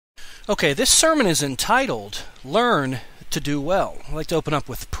Okay, this sermon is entitled, Learn to Do Well. I'd like to open up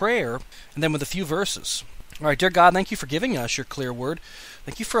with prayer and then with a few verses. All right, dear God, thank you for giving us your clear word.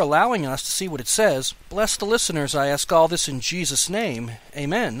 Thank you for allowing us to see what it says. Bless the listeners, I ask all this in Jesus' name.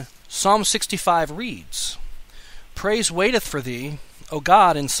 Amen. Psalm 65 reads, Praise waiteth for thee, O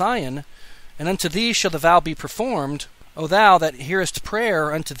God, in Sion, and unto thee shall the vow be performed. O thou that hearest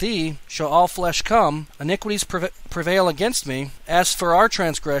prayer, unto thee shall all flesh come. Iniquities prevail against me. As for our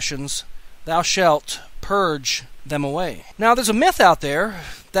transgressions, thou shalt purge them away. Now, there's a myth out there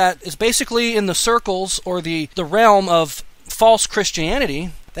that is basically in the circles or the realm of false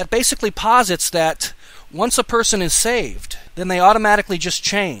Christianity that basically posits that once a person is saved, then they automatically just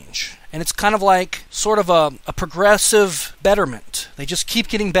change. And it's kind of like sort of a progressive betterment. They just keep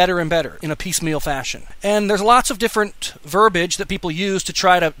getting better and better in a piecemeal fashion. And there's lots of different verbiage that people use to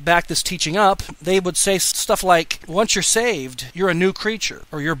try to back this teaching up. They would say stuff like, once you're saved, you're a new creature,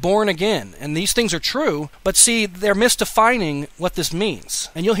 or you're born again. And these things are true, but see, they're misdefining what this means.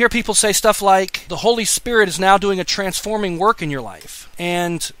 And you'll hear people say stuff like, the Holy Spirit is now doing a transforming work in your life.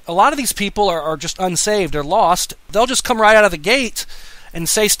 And a lot of these people are just unsaved, they're lost. They'll just come right out of the gate and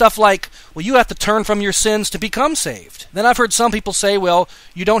say stuff like, well, you have to turn from your sins to become saved. Then I've heard some people say, well,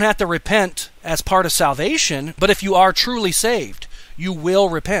 you don't have to repent as part of salvation, but if you are truly saved, you will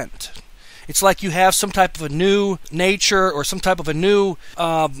repent. It's like you have some type of a new nature or some type of a new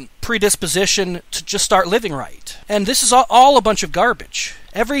predisposition to just start living right. And this is all a bunch of garbage.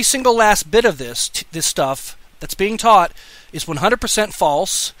 Every single last bit of this stuff that's being taught is 100%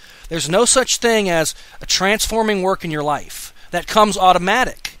 false. There's no such thing as a transforming work in your life that comes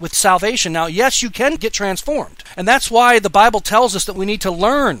automatic with salvation. Now, yes, you can get transformed. And that's why the Bible tells us that we need to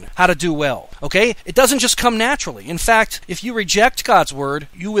learn how to do well. Okay? It doesn't just come naturally. In fact, if you reject God's word,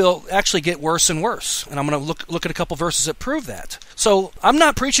 you will actually get worse and worse. And I'm going to look at a couple verses that prove that. So I'm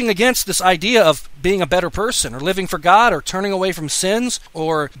not preaching against this idea of being a better person or living for God or turning away from sins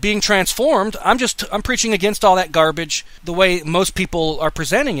or being transformed. I'm preaching against all that garbage the way most people are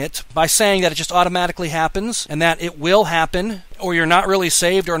presenting it by saying that it just automatically happens and that it will happen or you're not really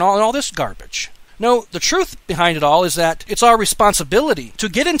saved or all this garbage. No, the truth behind it all is that it's our responsibility to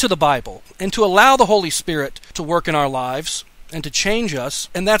get into the Bible and to allow the Holy Spirit to work in our lives and to change us,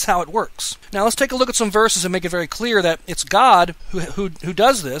 and that's how it works. Now let's take a look at some verses and make it very clear that it's God who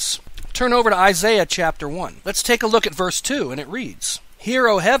does this. Turn over to Isaiah chapter 1. Let's take a look at verse 2, and it reads, Hear,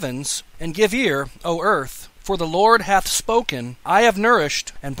 O heavens, and give ear, O earth, for the Lord hath spoken, I have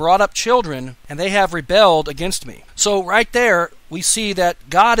nourished and brought up children, and they have rebelled against me. So right there, we see that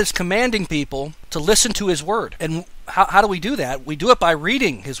God is commanding people to listen to His word. And how do we do that? We do it by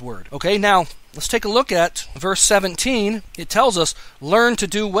reading His word. Okay, now let's take a look at verse 17. It tells us, Learn to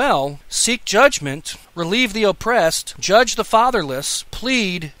do well, seek judgment, relieve the oppressed, judge the fatherless,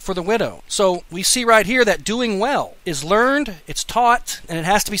 plead for the widow. So we see right here that doing well is learned, it's taught, and it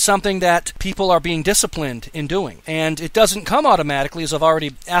has to be something that people are being disciplined in doing. And it doesn't come automatically, as I've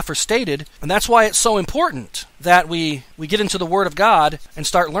already stated, and that's why it's so important that we get into the Word of God and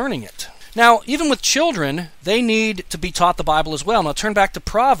start learning it. Now, even with children, they need to be taught the Bible as well. Now, turn back to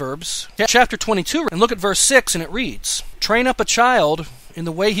Proverbs chapter 22 and look at verse 6, and it reads, Train up a child in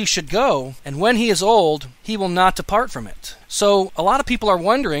the way he should go, and when he is old, he will not depart from it. So, a lot of people are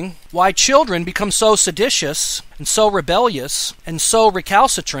wondering why children become so seditious and so rebellious and so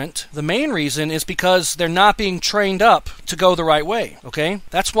recalcitrant. The main reason is because they're not being trained up to go the right way, okay?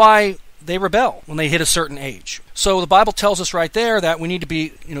 That's why they rebel when they hit a certain age. So the Bible tells us right there that we need to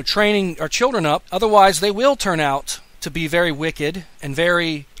be, training our children up. Otherwise, they will turn out to be very wicked and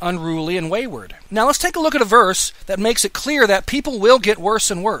very unruly and wayward. Now let's take a look at a verse that makes it clear that people will get worse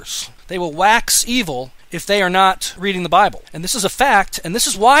and worse. They will wax evil if they are not reading the Bible. And this is a fact, and this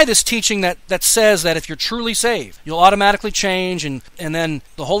is why this teaching that says that if you're truly saved, you'll automatically change, and then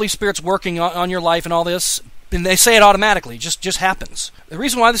the Holy Spirit's working on your life and all this. And they say it automatically, just happens. The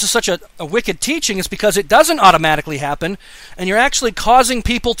reason why this is such a wicked teaching is because it doesn't automatically happen, and you're actually causing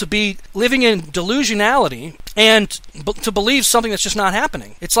people to be living in delusionality and to believe something that's just not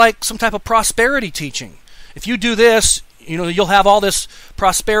happening. It's like some type of prosperity teaching. If you do this, you'll have all this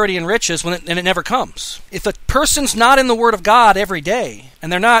prosperity and riches and it never comes. If a person's not in the Word of God every day,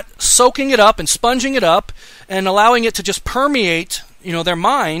 and they're not soaking it up and sponging it up and allowing it to just permeate their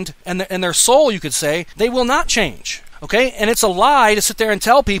mind and their soul, you could say, they will not change. Okay? And it's a lie to sit there and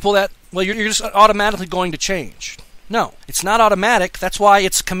tell people that, well, you're just automatically going to change. No, it's not automatic. That's why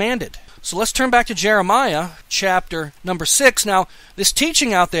it's commanded. So let's turn back to Jeremiah chapter number 6. Now, this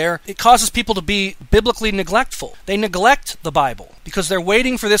teaching out there, it causes people to be biblically neglectful. They neglect the Bible because they're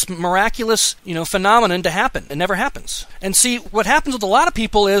waiting for this miraculous, phenomenon to happen. It never happens. And see, what happens with a lot of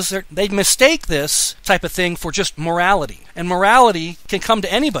people is they mistake this type of thing for just morality. And morality can come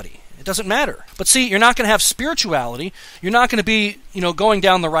to anybody. It doesn't matter. But see, you're not going to have spirituality. You're not going to be, going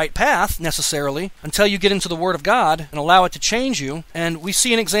down the right path necessarily until you get into the Word of God and allow it to change you. And we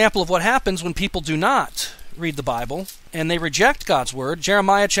see an example of what happens when people do not read the Bible and they reject God's Word.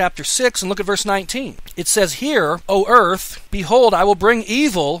 Jeremiah chapter 6, and look at verse 19. It says, "Hear, O earth, behold, I will bring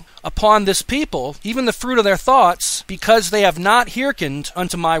evil upon this people, even the fruit of their thoughts, because they have not hearkened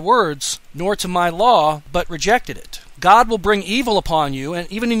unto my words, nor to my law, but rejected it." God will bring evil upon you, and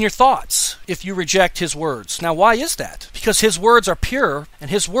even in your thoughts, if you reject His words. Now, why is that? Because His words are pure,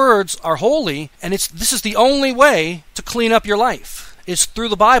 and His words are holy, and this is the only way to clean up your life. It's through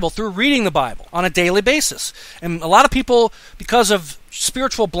the Bible, through reading the Bible on a daily basis. And a lot of people, because of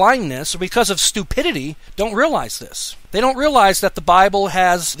spiritual blindness or because of stupidity, don't realize this. They don't realize that the Bible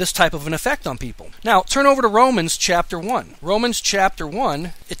has this type of an effect on people. Now, turn over to Romans chapter 1. Romans chapter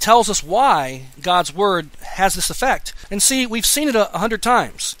 1, it tells us why God's Word has this effect. And see, we've seen it 100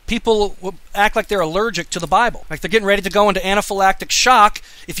 times. People will act like they're allergic to the Bible, like they're getting ready to go into anaphylactic shock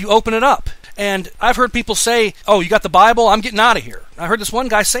if you open it up. And I've heard people say, "Oh, you got the Bible? I'm getting out of here." I heard this one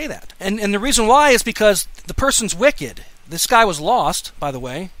guy say that. And the reason why is because the person's wicked. This guy was lost, by the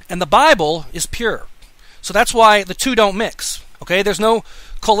way, and the Bible is pure. So that's why the two don't mix. Okay, there's no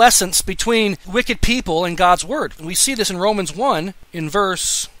coalescence between wicked people and God's Word. And we see this in Romans 1 in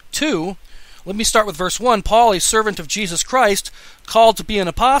verse 2. Let me start with verse 1. "Paul, a servant of Jesus Christ, called to be an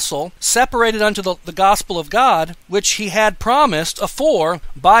apostle, separated unto the gospel of God, which he had promised afore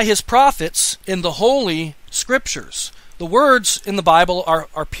by his prophets in the holy scriptures." The words in the Bible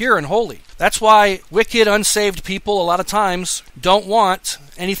are pure and holy. That's why wicked, unsaved people a lot of times don't want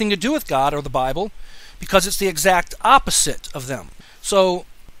anything to do with God or the Bible, because it's the exact opposite of them. So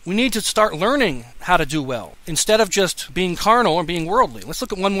we need to start learning how to do well, instead of just being carnal or being worldly. Let's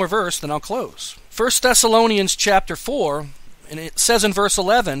look at one more verse, then I'll close. 1 Thessalonians chapter 4, and it says in verse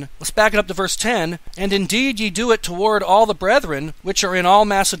 11, let's back it up to verse 10, "And indeed ye do it toward all the brethren which are in all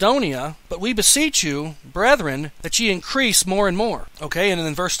Macedonia, but we beseech you, brethren, that ye increase more and more." Okay, and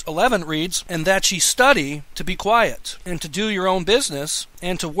then verse 11 reads, "And that ye study to be quiet, and to do your own business,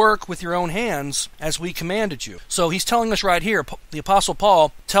 and to work with your own hands, as we commanded you." So he's telling us right here, the Apostle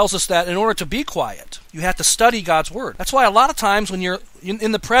Paul tells us that in order to be quiet, you have to study God's Word. That's why a lot of times when you're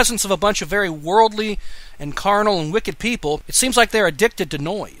in the presence of a bunch of very worldly and carnal and wicked people, it seems like they're addicted to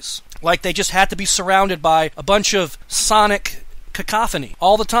noise. Like they just had to be surrounded by a bunch of sonic cacophony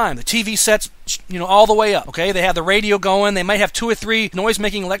all the time. The TV sets, all the way up. Okay, they have the radio going. They might have 2 or 3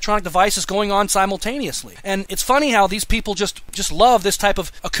 noise-making electronic devices going on simultaneously. And it's funny how these people just love this type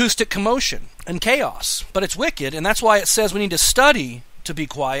of acoustic commotion and chaos. But it's wicked, and that's why it says we need to study to be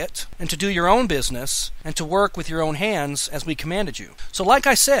quiet, and to do your own business, and to work with your own hands as we commanded you. So like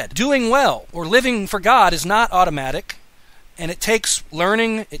I said, doing well or living for God is not automatic, and it takes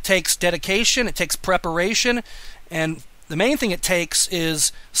learning, it takes dedication, it takes preparation, and the main thing it takes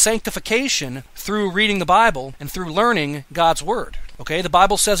is sanctification through reading the Bible and through learning God's Word. Okay, the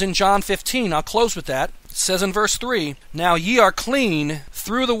Bible says in John 15, I'll close with that, it says in verse 3, "Now ye are clean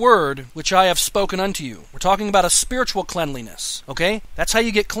through the word which I have spoken unto you." We're talking about a spiritual cleanliness, okay? That's how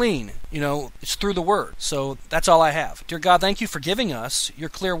you get clean. It's through the Word. So that's all I have. Dear God, thank you for giving us your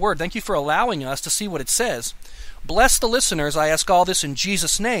clear Word. Thank you for allowing us to see what it says. Bless the listeners. I ask all this in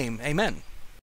Jesus' name. Amen.